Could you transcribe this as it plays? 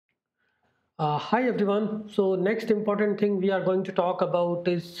Hi everyone. So next important thing we are going to talk about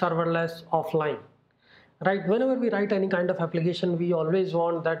is serverless offline. Right, whenever we write any kind of application, we always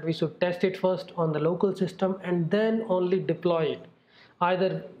want that we should test it first on the local system and then only deploy it.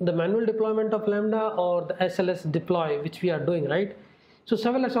 Either the manual deployment of Lambda or the SLS deploy, which we are doing, right? So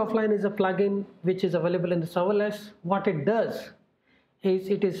Serverless Offline is a plugin which is available in the Serverless. What it does is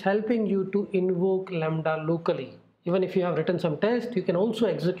it is helping you to invoke Lambda locally. Even if you have written some tests, you can also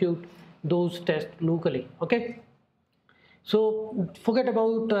execute those tests locally. Okay, so forget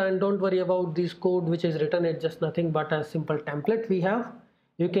about and don't worry about this code which is written. It's just nothing but a simple template we have.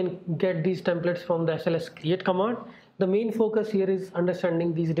 You can get these templates from the SLS create command. The main focus here is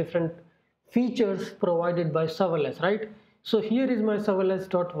understanding these different features provided by serverless, right? So here is my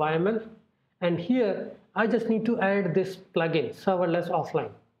serverless.yml, and here I just need to add this plugin serverless offline.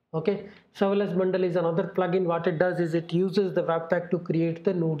 Okay, serverless bundle is another plugin. What it does is it uses the webpack to create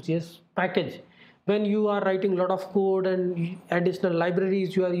the Nodejs package. When you are writing a lot of code and additional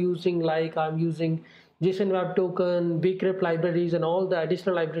libraries you are using, like I'm using JSON Web Token, Bcrypt libraries and all the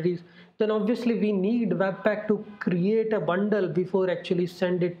additional libraries, then obviously we need webpack to create a bundle before actually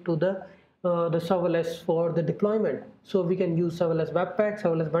send it to the serverless for the deployment. So we can use serverless webpack,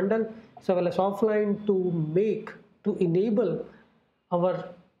 serverless bundle, serverless offline to enable our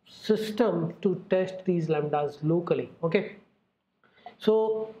system to test these lambdas locally. Okay,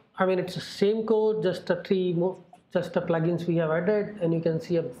 so I mean it's the same code, just a plugins we have added, and you can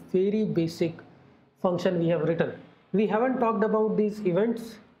see a very basic function we have written. We haven't talked about these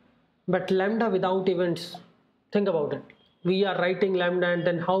events, but Lambda without events, think about it. We are writing Lambda and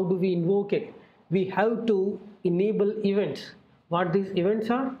then how do we invoke it? We have to enable events. What these events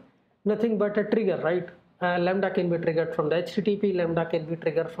are? Nothing but a trigger, right? Lambda can be triggered from the HTTP, Lambda can be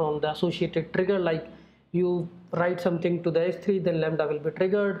triggered from the associated trigger, like you write something to the S3, then Lambda will be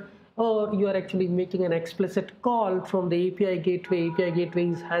triggered, or you are actually making an explicit call from the API gateway. API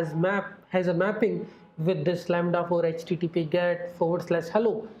gateways has a mapping with this Lambda for HTTP get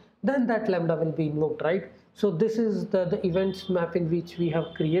 /hello, then that Lambda will be invoked, right? So this is the events mapping which we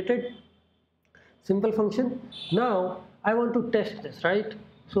have created. Simple function. Now I want to test this, right?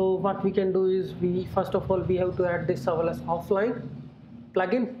 So what we can do is first of all we have to add this serverless offline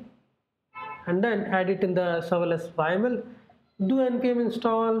plugin and then add it in the serverless YML, do npm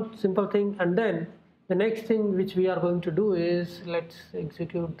install, simple thing. And then the next thing which we are going to do is let's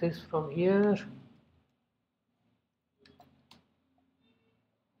execute this from here.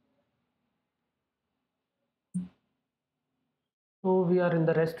 So we are in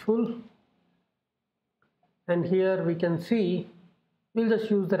the RESTful, and here we can see we'll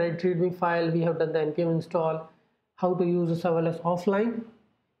just use the readme file. We have done the npm install. How to use a serverless offline?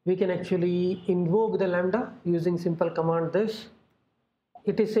 We can actually invoke the Lambda using simple command this.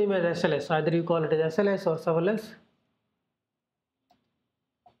 It is same as SLS, either you call it as SLS or serverless.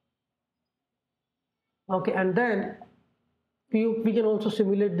 Okay, and then we can also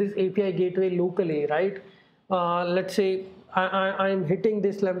simulate this API gateway locally, right? Let's say I am hitting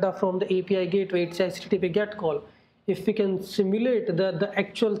this Lambda from the API gateway, it's HTTP GET call. If we can simulate the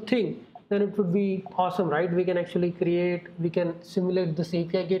actual thing, then it would be awesome, right? We can actually simulate this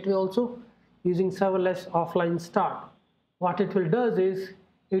API gateway also using serverless offline start. What it will does is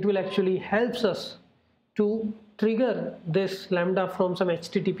it will actually helps us to trigger this Lambda from some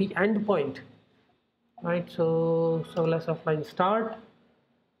HTTP endpoint, right? So serverless offline start,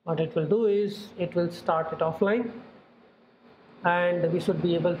 what it will do is it will start it offline, and we should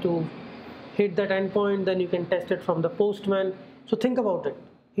be able to hit that endpoint. Then you can test it from the postman. So think about it.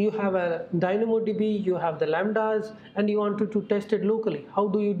 You have a dynamodb, you have the lambdas, and you wanted to test it locally. How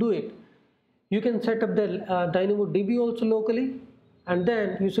do you do it? You can set up the dynamodb also locally, and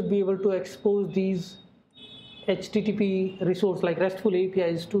then you should be able to expose these HTTP resource like RESTful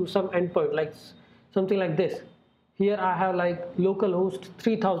APIs to some endpoint, like something like this. Here I have like localhost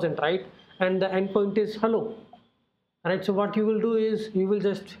 3000, right? And the endpoint is hello. Alright, so what you will do is you will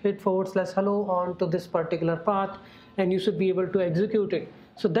just hit /hello onto this particular path, and you should be able to execute it.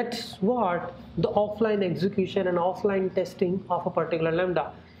 So that's what the offline execution and offline testing of a particular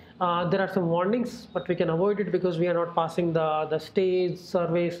Lambda. There are some warnings, but we can avoid it because we are not passing the stage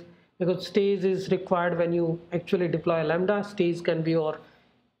surveys, because stage is required when you actually deploy a Lambda. Stage can be your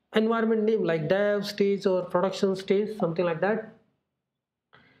environment name like dev stage or production stage, something like that.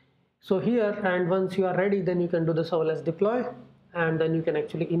 So here, and once you are ready, then you can do the serverless deploy, and then you can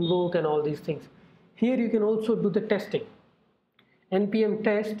actually invoke and all these things. Here you can also do the testing. Npm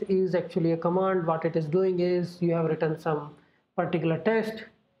test is actually a command. What it is doing is you have written some particular test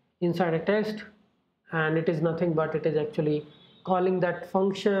inside a test, and it is nothing but it is actually calling that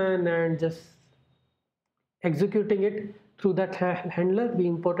function and just executing it through that handler. We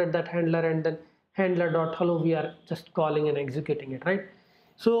imported that handler, and then handler.hello we are just calling and executing it, right?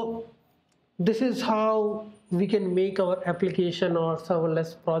 So this is how we can make our application or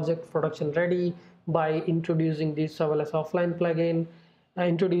serverless project production ready, by introducing this Serverless Offline plugin,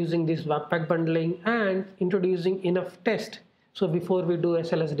 introducing this Webpack bundling, and introducing enough test. So before we do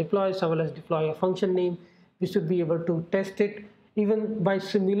SLS deploy, serverless deploy a function name, we should be able to test it even by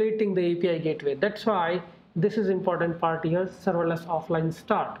simulating the API gateway. That's why this is important part here, Serverless Offline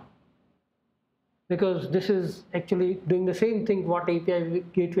start, because this is actually doing the same thing what API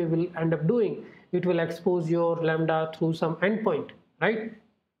gateway will end up doing. It will expose your Lambda through some endpoint, right?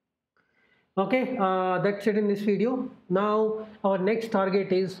 Okay, that's it in this video. Now our next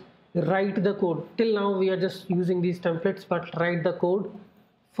target is write the code. Till now we are just using these templates, but write the code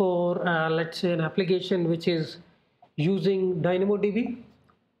for let's say an application which is using DynamoDB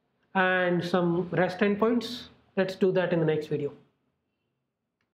and some REST endpoints. Let's do that in the next video.